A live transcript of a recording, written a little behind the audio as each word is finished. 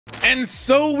And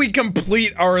so we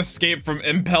complete our escape from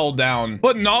Impel Down,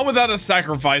 but not without a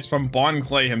sacrifice from Bon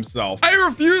Clay himself. I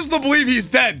refuse to believe he's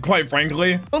dead, quite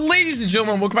frankly. But ladies and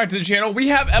gentlemen, welcome back to the channel. We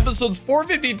have episodes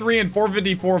 453 and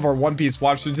 454 of our One Piece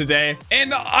watch through today.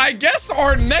 And I guess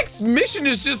our next mission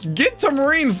is just get to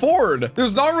Marineford.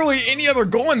 There's not really any other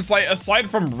goal in sight aside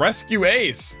from rescue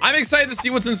Ace. I'm excited to see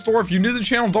what's in store. If you're new to the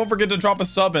channel, don't forget to drop a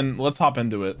sub and let's hop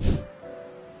into it.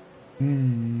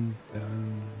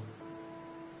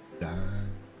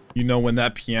 You know, when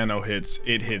that piano hits,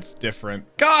 it hits different.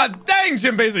 God dang,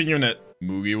 Jinbei's unit.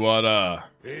 Mugiwara.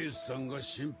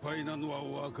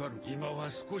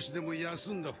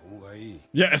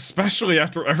 Yeah, especially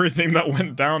after everything that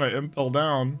went down at Impel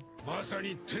Down.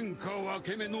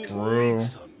 True.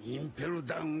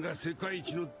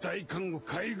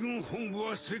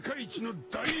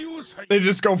 They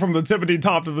just go from the tippity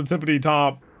top to the tippity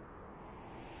top.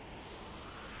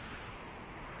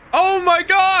 Oh my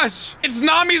gosh! It's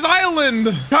Nami's island!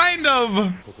 Kind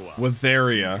of!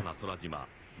 Weatheria.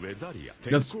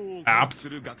 That's apt.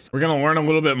 We're gonna learn a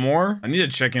little bit more. I need to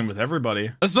check in with everybody.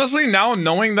 Especially now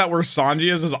knowing that where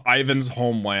Sanji is Ivan's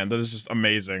homeland. That is just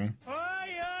amazing.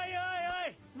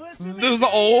 This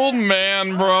old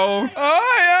man, bro.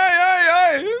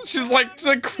 She's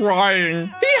like crying.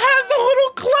 He has a little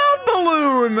cloud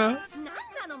balloon!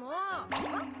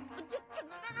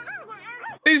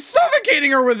 He's suffocating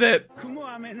her with it.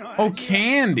 Oh,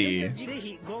 Candy.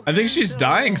 I think she's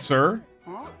dying, sir.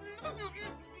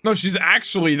 No, she's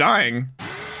actually dying.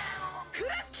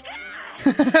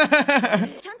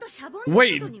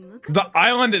 Wait, the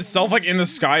island itself, like in the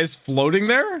sky, is floating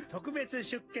there?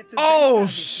 Oh,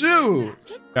 shoot.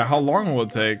 Yeah, how long will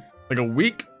it take? Like a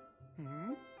week?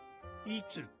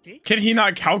 Can he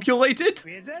not calculate it?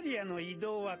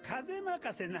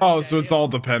 Oh, so it's all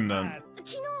dependent.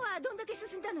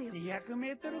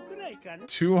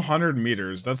 200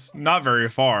 meters. That's not very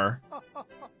far.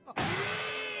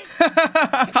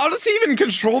 How does he even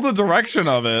control the direction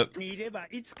of it?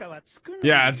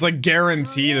 Yeah, it's like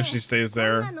guaranteed if she stays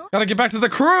there. Gotta get back to the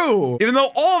crew, even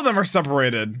though all of them are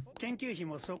separated. What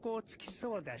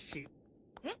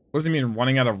does he mean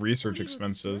running out of research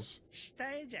expenses?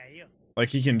 Like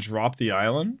he can drop the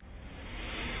island?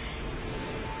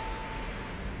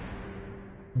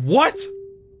 What?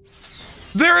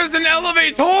 There is an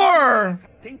elevator!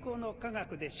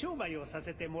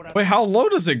 Wait, how low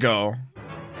does it go?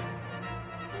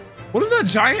 What if that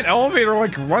giant elevator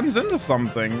like runs into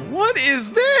something? What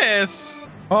is this?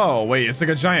 Oh, wait, it's like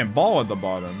a giant ball at the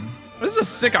bottom. This is a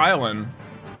sick island.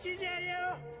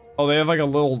 Oh, they have like a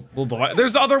little device.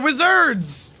 There's other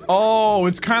wizards! Oh,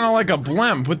 it's kind of like a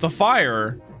blimp with the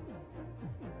fire.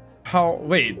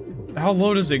 Wait, how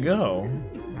low does it go?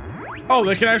 Oh,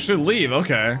 they can actually leave,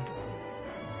 okay.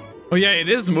 Oh yeah, it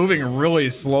is moving really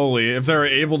slowly if they're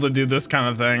able to do this kind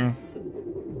of thing.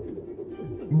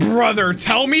 Brother,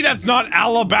 tell me that's not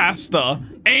Alabasta.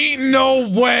 Ain't no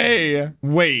way.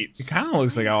 Wait, it kind of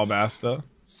looks like Alabasta.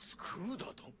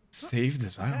 Save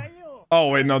this island. Oh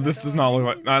wait, no, this does not look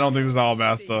like, I don't think this is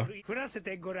Alabasta.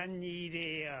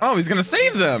 Oh, he's gonna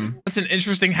save them. That's an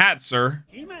interesting hat, sir.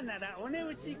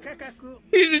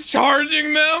 He's just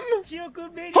charging them.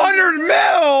 100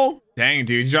 mil. Dang,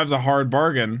 dude, he drives a hard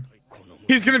bargain.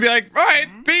 He's gonna be like, all right,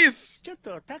 peace.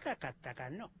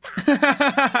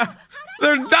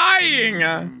 They're dying.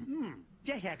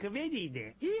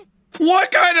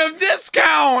 What kind of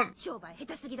discount?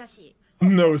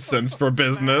 No sense for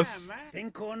business.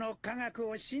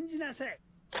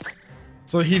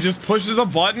 So he just pushes a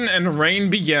button and rain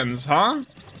begins, huh?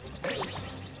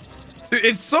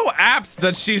 It's so apt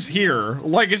that she's here.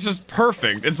 Like, it's just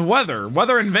perfect. It's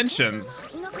weather inventions.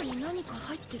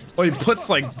 Oh, he puts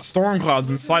like storm clouds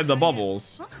inside the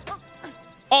bubbles.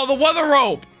 Oh, the weather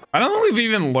rope. I don't think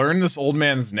we've even learned this old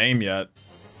man's name yet.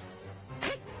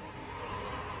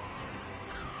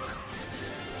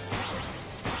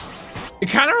 It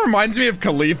kind of reminds me of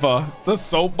Khalifa, the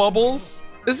soap bubbles.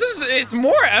 It's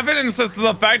more evidence as to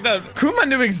the fact that Kuma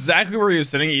knew exactly where he was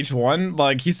sending each one.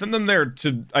 Like, he sent them there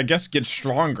to, I guess, get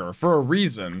stronger for a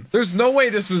reason. There's no way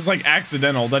this was like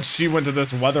accidental that she went to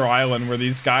this weather island where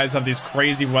these guys have these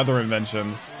crazy weather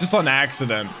inventions. Just on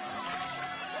accident.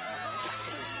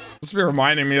 This be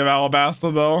reminding me of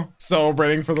Alabasta though.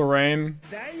 Celebrating for the rain.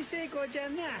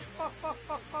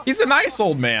 He's a nice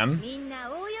old man.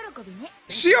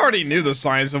 She already knew the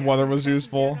science of weather was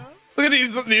useful. Look at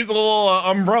these little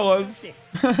umbrellas.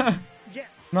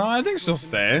 No, I think she'll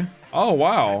stay. Oh,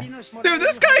 wow. Dude,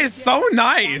 this guy is so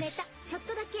nice.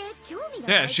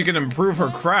 Yeah, she can improve her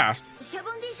craft.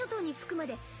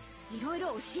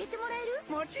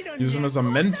 Use him as a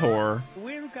mentor.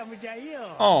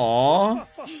 Aww.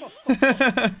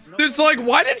 There's like,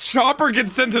 why did Chopper get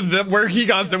sent to where he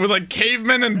got sent with like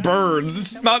cavemen and birds?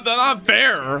 It's not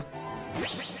fair.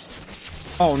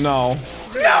 Oh no.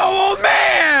 No, old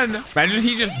man! Imagine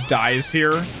he just dies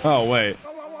here. Oh wait.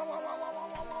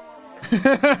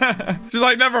 She's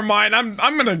like, never mind. I'm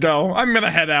gonna go. I'm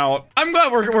gonna head out. I'm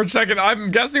glad we're checking.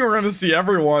 I'm guessing we're gonna see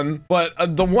everyone, but I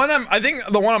think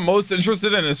the one I'm most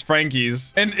interested in is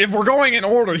Franky's. And if we're going in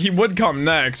order, he would come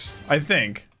next, I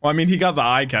think. Well, I mean, he got the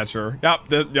eye catcher. Yep.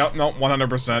 Yep. No,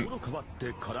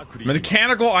 100%.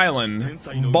 Mechanical Island,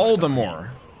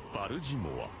 Baltimore.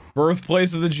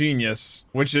 Birthplace of the genius,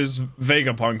 which is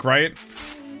Vegapunk, right?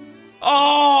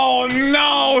 Oh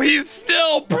no, he's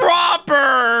still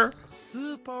proper.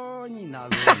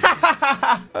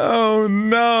 Oh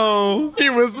no, he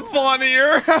was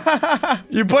funnier.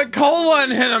 You put cola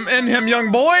in him,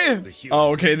 young boy.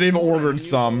 Oh, okay, they've ordered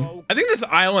some. I think this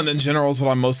island in general is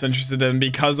what I'm most interested in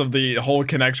because of the whole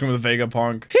connection with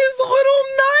Vegapunk. His little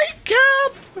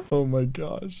nightcap. Oh my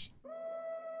gosh.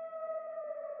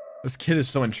 This kid is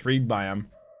so intrigued by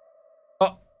him.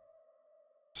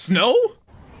 Snow?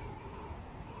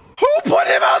 Who put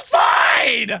him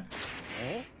outside?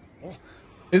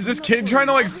 Is this kid trying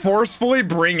to like forcefully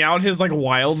bring out his like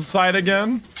wild side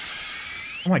again?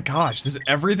 Oh my gosh, does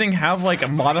everything have like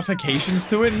modifications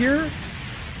to it here?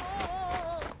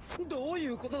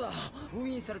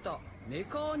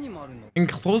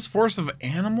 Enclosed force of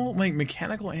animal? Like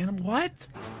mechanical animal? What?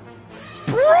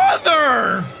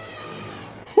 Brother!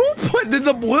 Did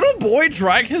the little boy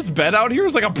drag his bed out here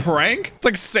as like a prank? It's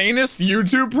like sanest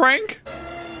YouTube prank?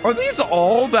 Are these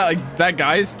all that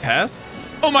guy's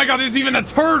tests? Oh my god, there's even a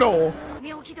turtle!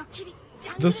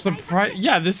 The surprise,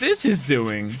 yeah, this is his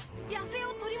doing.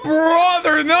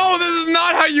 Brother, no, this is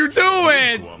not how you do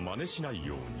it!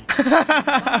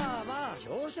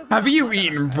 Have you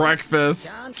eaten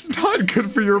breakfast? It's not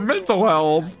good for your mental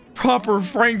health. Proper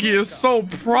Franky is so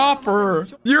proper.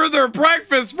 You're their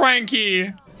breakfast,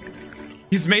 Franky!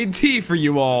 He's made tea for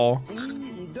you all.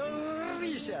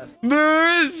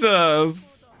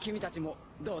 Delicious!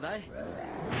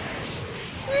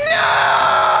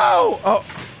 No! Oh.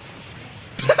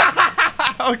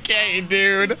 Okay,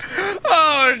 dude.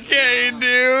 Okay,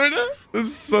 dude. This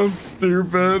is so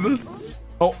stupid.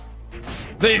 Oh.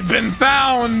 They've been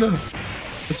found!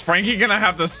 Is Franky gonna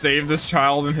have to save this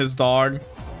child and his dog?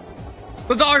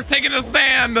 The dog's taking a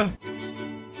stand!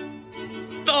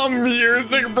 The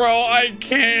music, bro, I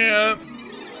can't.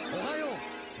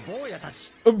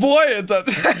 Boy,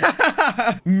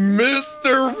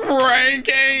 Mr. Frank,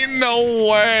 ain't no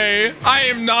way. I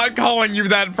am not calling you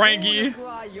that, Franky.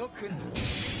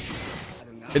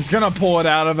 It's gonna pull it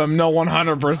out of him, no,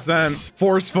 100%.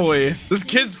 Forcefully. This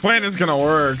kid's plan is gonna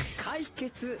work. He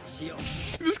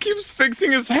just keeps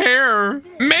fixing his hair.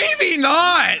 Maybe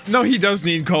not. No, he does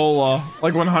need cola,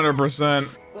 like 100%.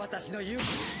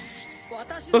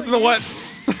 Listen to what?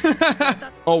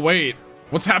 Oh, wait.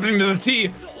 What's happening to the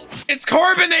tea? It's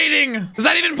carbonating! Is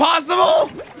that even possible?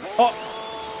 Oh.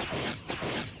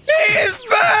 He's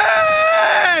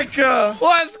back!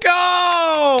 Let's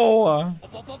go!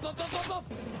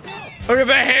 Look at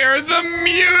the hair, the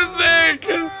music!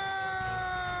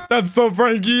 That's the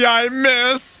Franky I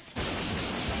missed.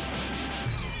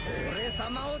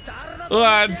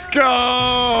 Let's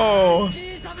go!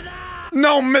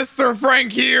 No, Mr.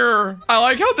 Frank here. I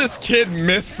like how this kid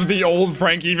missed the old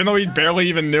Franky, even though he barely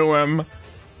even knew him.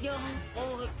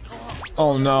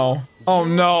 Oh no. Oh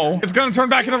no. It's gonna turn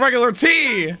back into regular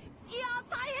tea.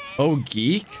 Oh,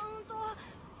 geek.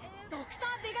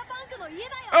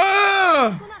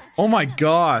 Oh my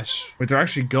gosh. Wait, they're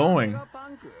actually going.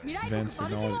 Advanced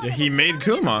technology. Yeah, he made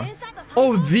Kuma.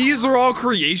 Oh, these are all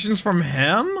creations from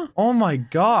him? Oh my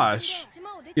gosh.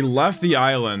 He left the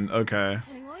island. Okay.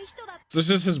 So it's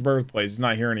just his birthplace. He's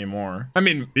not here anymore. I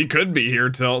mean, he could be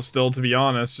here still, to be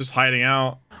honest, just hiding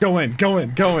out. Go in, go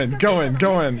in, go in, go in,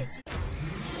 go in.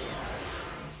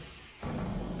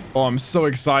 Oh, I'm so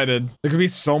excited. There could be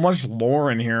so much lore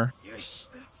in here.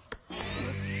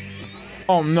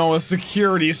 Oh no, a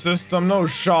security system, no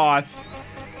shot.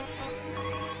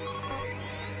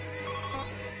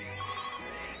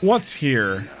 What's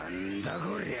here?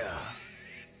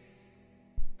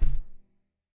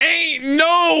 Ain't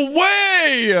no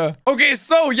way! Okay,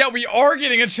 so yeah, we are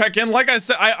getting a check-in. Like I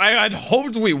said, I'd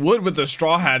hoped we would with the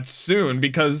Straw Hats soon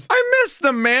because I miss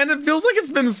them, man. It feels like it's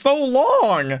been so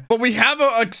long. But we have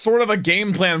a sort of a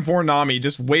game plan for Nami.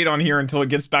 Just wait on here until it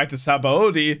gets back to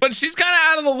Sabaody. But she's kind of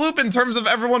out of the loop in terms of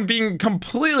everyone being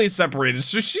completely separated.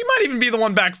 So she might even be the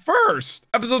one back first.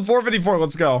 Episode 454,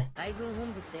 let's go.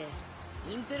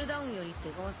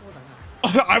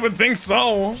 I would think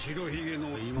so.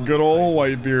 Good old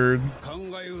Whitebeard.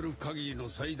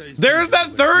 There's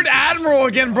that third admiral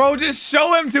again, bro. Just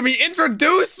show him to me.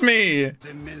 Introduce me.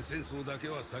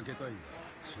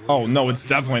 Oh, no, it's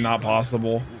definitely not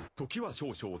possible.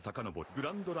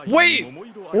 Wait,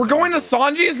 we're going to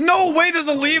Sanji's? No way, does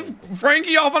it leave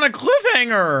Franky off on a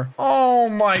cliffhanger? Oh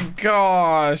my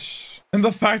gosh. And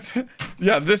the fact that,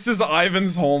 yeah, this is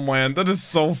Ivan's homeland. That is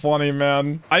so funny,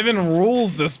 man. Ivan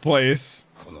rules this place.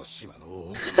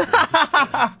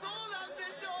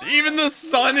 Even the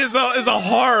sun is a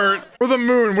heart, or the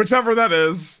moon, whichever that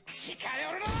is.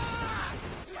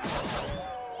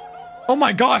 Oh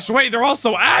my gosh, wait, they're all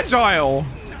so agile.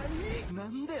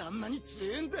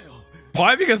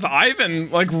 Why? Because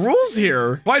Ivan, like, rules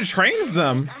here. Why trains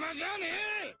them?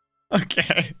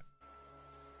 Okay.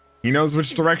 He knows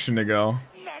which direction to go.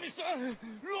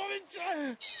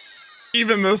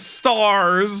 Even the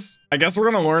stars. I guess we're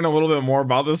gonna learn a little bit more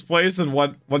about this place and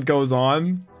what goes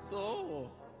on.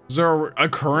 Is there a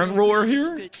current ruler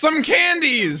here? Some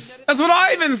candies! That's what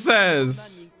Ivan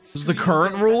says! This is the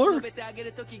current ruler?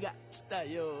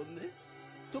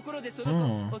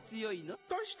 Oh.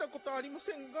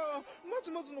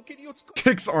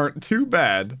 Kicks aren't too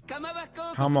bad.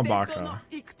 Kamabaka.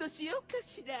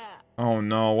 Oh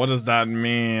no, what does that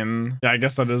mean? Yeah, I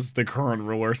guess that is the current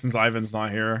ruler since Ivan's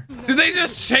not here. Do they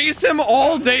just chase him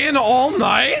all day and all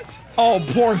night? Oh,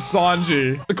 poor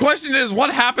Sanji. The question is,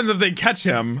 what happens if they catch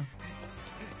him?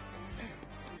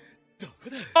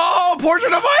 Oh,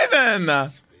 portrait of Ivan!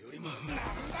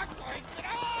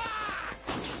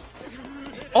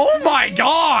 Oh my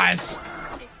gosh!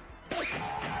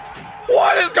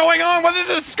 What is going on? What is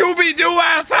this Scooby-Doo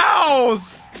ass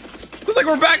house? Looks like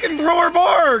we're back in Thriller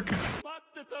Bark.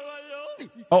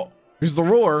 Oh, here's the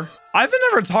ruler. I've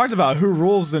never talked about who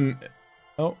rules in...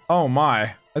 Oh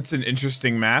my. That's an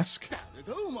interesting mask.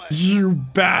 You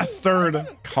bastard.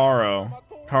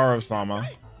 Karo-sama.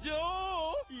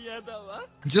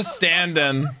 Just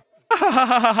standing.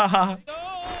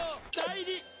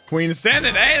 Queen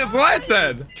standing. Hey, that's what I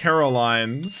said.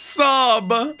 Caroline.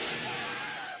 Sub. I love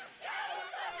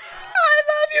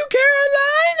you,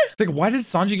 Caroline. It's like, why did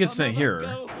Sanji get sent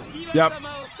here? Yep.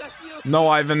 No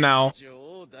Ivan now.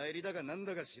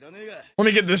 Let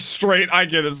me get this straight. I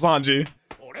get it, Sanji.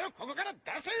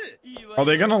 Are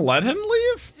they gonna let him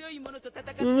leave?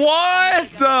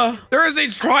 What? There is a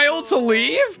trial to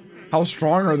leave? How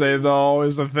strong are they though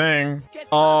is the thing.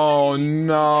 Oh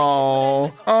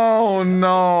no. Oh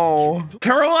no.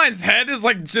 Caroline's head is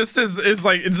like just as it's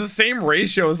the same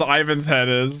ratio as Ivan's head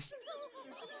is.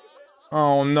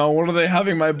 Oh no, what are they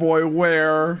having my boy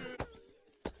wear?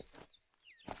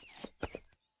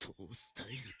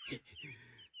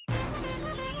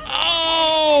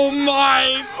 Oh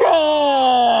my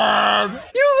god!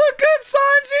 You look good,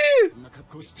 Sanji!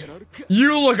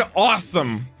 You look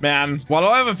awesome, man. Why do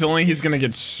I have a feeling he's gonna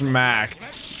get smacked?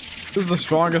 Who's the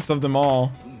strongest of them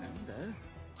all?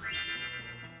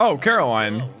 Oh,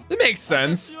 Caroline. It makes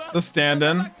sense. The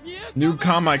stand-in.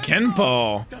 Newcomer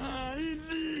Kenpo.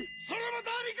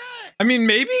 I mean,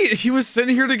 maybe he was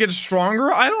sitting here to get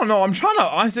stronger. I don't know. I'm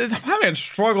having a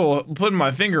struggle putting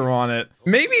my finger on it.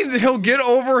 Maybe he'll get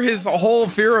over his whole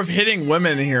fear of hitting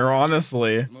women here,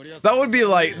 honestly.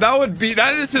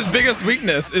 That is his biggest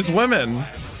weakness, is women.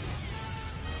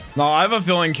 No, I have a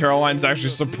feeling Caroline's actually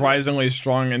surprisingly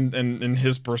strong in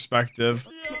his perspective.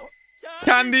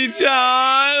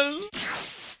 Candy-chan!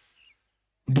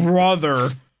 Brother.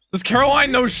 Does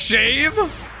Caroline no shave?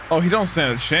 Oh, he don't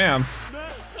stand a chance.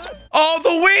 Oh,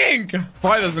 the wink!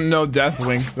 Probably doesn't know Death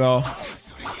Wink, though.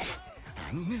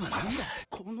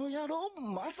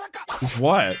 He's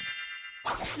what?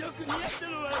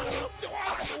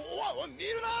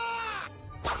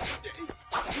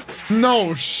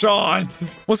 No shot.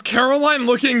 Was Caroline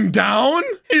looking down?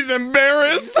 He's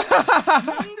embarrassed.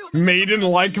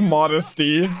 Maiden-like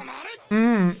modesty.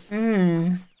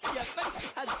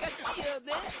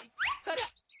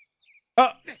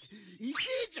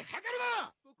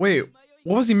 Wait,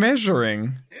 what was he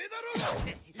measuring?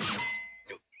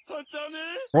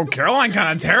 Well, Caroline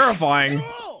kind of terrifying.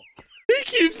 He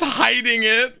keeps hiding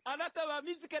it.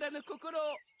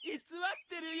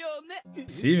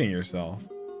 Deceiving yourself.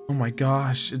 Oh my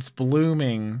gosh, it's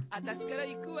blooming.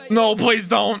 No, please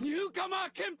don't.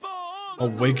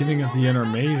 Awakening of the Inner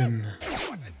Maiden.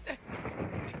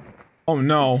 Oh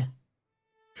no.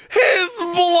 His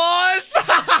blush!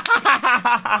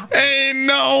 Ain't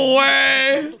no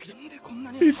way!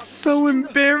 It's so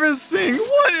embarrassing.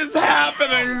 What is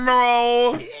happening,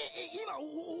 bro?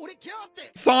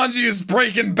 Sanji is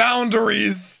breaking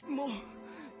boundaries.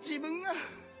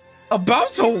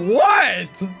 About to what?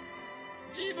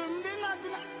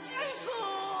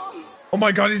 Oh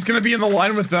my god, he's gonna be in the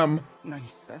line with them.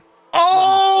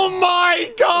 Oh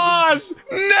my gosh!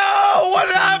 No!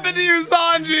 What happened to you,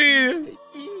 Sanji?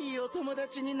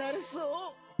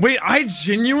 Wait, I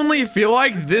genuinely feel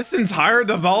like this entire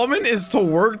development is to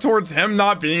work towards him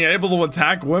not being able to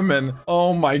attack women.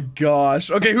 Oh my gosh.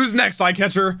 Okay, who's next,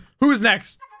 Eyecatcher? Who's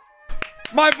next?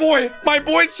 My boy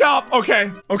Chop.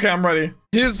 Okay, I'm ready.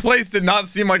 His place did not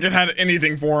seem like it had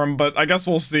anything for him, but I guess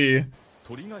we'll see.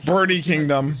 Birdie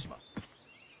Kingdom. Is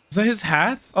that his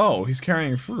hat? Oh, he's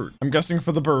carrying fruit. I'm guessing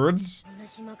for the birds.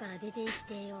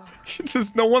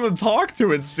 There's no one to talk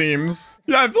to, it seems.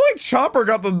 Yeah, I feel like Chopper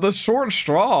got the short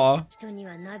straw.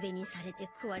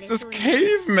 Just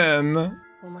cavemen.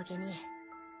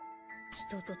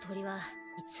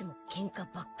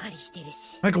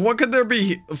 Like, what could there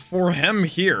be for him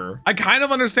here? I kind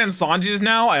of understand Sanji's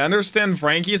now. I understand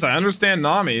Franky's. I understand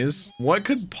Nami's. What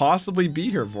could possibly be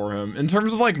here for him in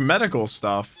terms of like medical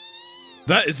stuff?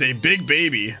 That is a big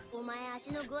baby.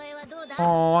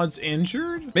 Oh, it's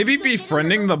injured? Maybe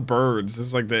befriending the birds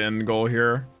is like the end goal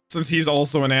here, since he's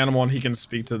also an animal and he can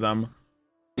speak to them.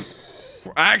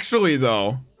 Actually,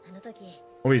 though.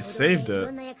 Oh, he saved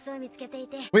it.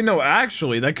 Wait, no,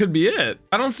 actually, that could be it.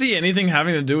 I don't see anything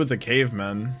having to do with the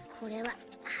cavemen.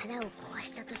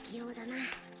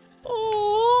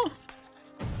 Oh.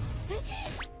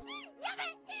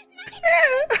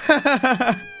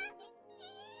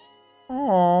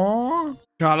 Aww.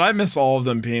 God, I miss all of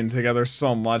them being together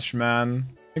so much, man.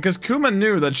 Because Kuma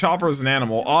knew that Chopper was an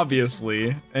animal,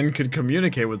 obviously, and could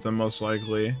communicate with them most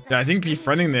likely. Yeah, I think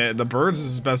befriending the birds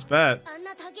is his best bet.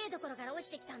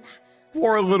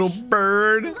 Poor little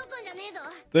bird.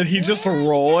 Did he just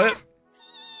roll it?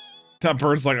 That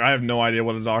bird's like, I have no idea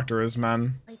what a doctor is,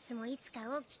 man.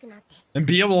 And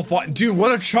be able to fly. Dude,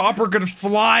 what if Chopper could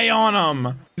fly on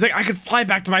him? He's like, I could fly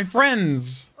back to my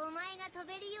friends.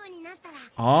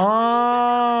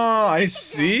 Oh, I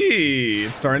see.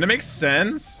 It's starting to make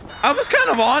sense. I was kind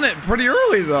of on it pretty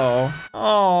early, though.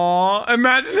 Oh,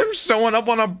 imagine him showing up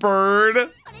on a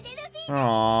bird.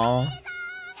 Oh,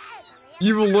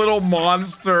 you little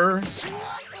monster.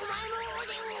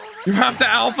 You have to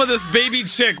alpha this baby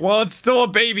chick while it's still a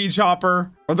baby,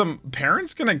 Chopper. Are the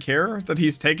parents gonna care that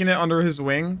he's taking it under his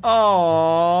wing?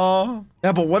 Oh,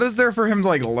 yeah, but what is there for him to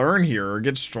like learn here or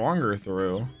get stronger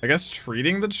through? I guess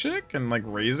treating the chick and like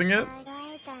raising it.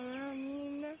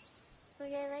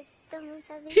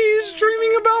 He's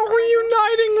dreaming about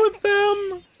reuniting with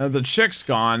them. The chick's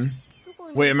gone.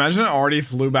 Wait, imagine it already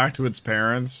flew back to its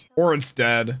parents, or it's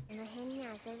dead.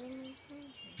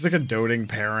 It's like a doting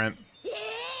parent.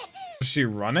 Is she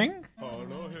running?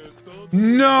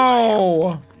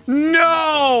 No!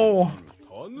 No!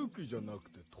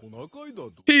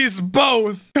 He's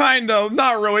both, kind of.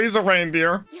 Not really, he's a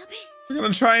reindeer. We're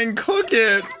gonna try and cook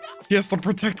it. He has to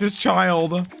protect his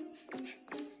child.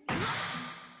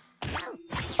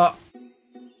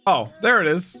 Oh, there it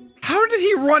is. How did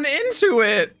he run into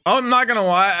it? I'm not gonna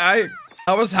lie,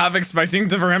 I was half expecting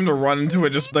for him to run into it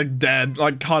just like dead,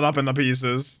 like cut up into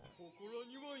pieces.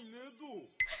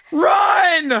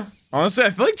 Run! Honestly, I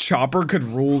feel like Chopper could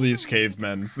rule these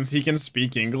cavemen since he can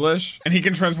speak English and he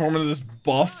can transform into this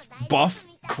buff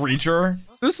creature.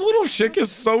 This little chick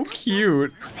is so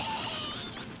cute.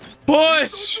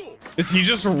 Push! Is he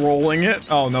just rolling it?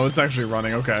 Oh no, it's actually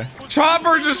running. Okay.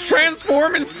 Chopper, just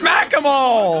transform and smack them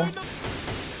all!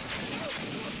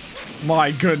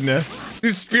 My goodness.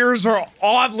 These spears are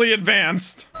oddly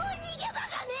advanced.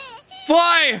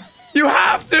 Fly! You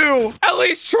have to! At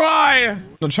least try!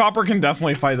 The Chopper can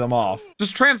definitely fight them off.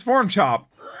 Just transform, Chop.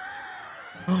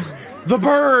 The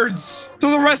birds!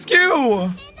 To the rescue!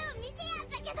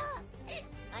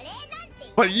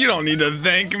 But you don't need to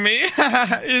thank me.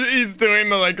 He's doing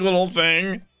the like little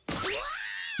thing.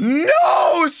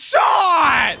 No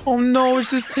shot! Oh no,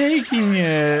 it's just taking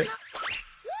it.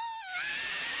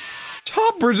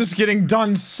 Chopper just getting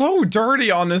done so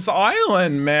dirty on this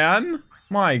island, man.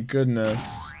 My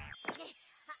goodness.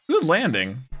 Good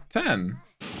landing. 10.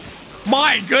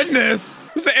 My goodness!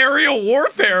 This is aerial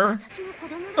warfare.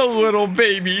 The little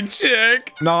baby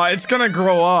chick. Nah, it's gonna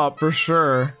grow up for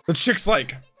sure. The chick's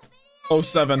like, Oh,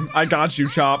 7. I got you,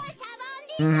 Chop.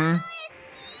 It's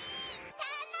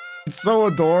so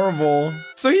adorable.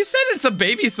 So he said it's a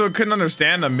baby, so it couldn't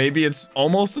understand him. Maybe it's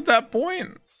almost at that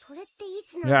point.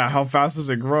 Yeah, how fast does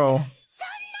it grow?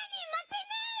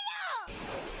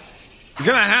 You're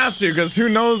gonna have to, because who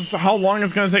knows how long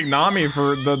it's gonna take Nami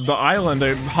for the island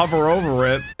to hover over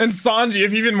it. And Sanji,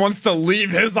 if he even wants to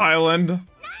leave his island.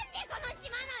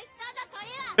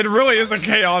 It really is a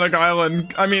chaotic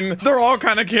island. I mean, they're all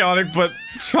kind of chaotic, but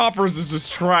Chopper's is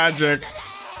just tragic.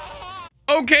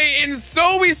 Okay, and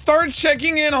so we start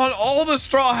checking in on all the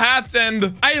straw hats,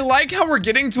 and I like how we're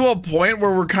getting to a point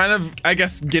where we're kind of, I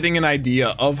guess, getting an idea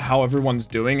of how everyone's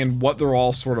doing and what they're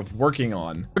all sort of working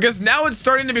on. Because now it's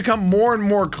starting to become more and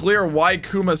more clear why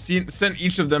Kuma sent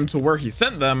each of them to where he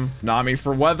sent them. Nami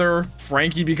for weather,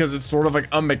 Franky because it's sort of like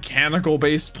a mechanical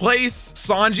based place.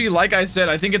 Sanji, like I said,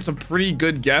 I think it's a pretty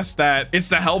good guess that it's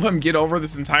to help him get over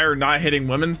this entire not hitting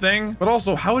women thing. But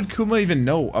also, how would Kuma even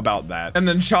know about that? And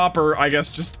then Chopper, I guess,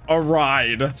 just a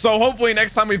ride. So hopefully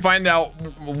next time we find out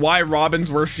why Robin's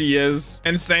where she is.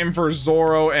 And same for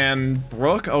Zoro and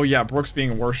Brook. Oh yeah, Brook's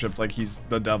being worshipped like he's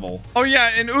the devil. Oh yeah,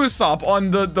 and Usopp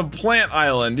on the plant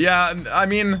island. Yeah, I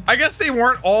mean, I guess they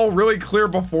weren't all really clear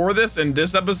before this, and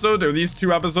this episode or these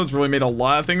 2 episodes really made a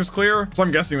lot of things clear. So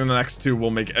I'm guessing the next 2 will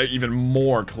make it even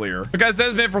more clear. But guys, that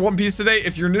has been it for One Piece today.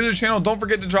 If you're new to the channel, don't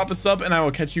forget to drop a sub, and I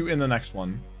will catch you in the next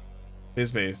one.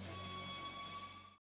 Peace.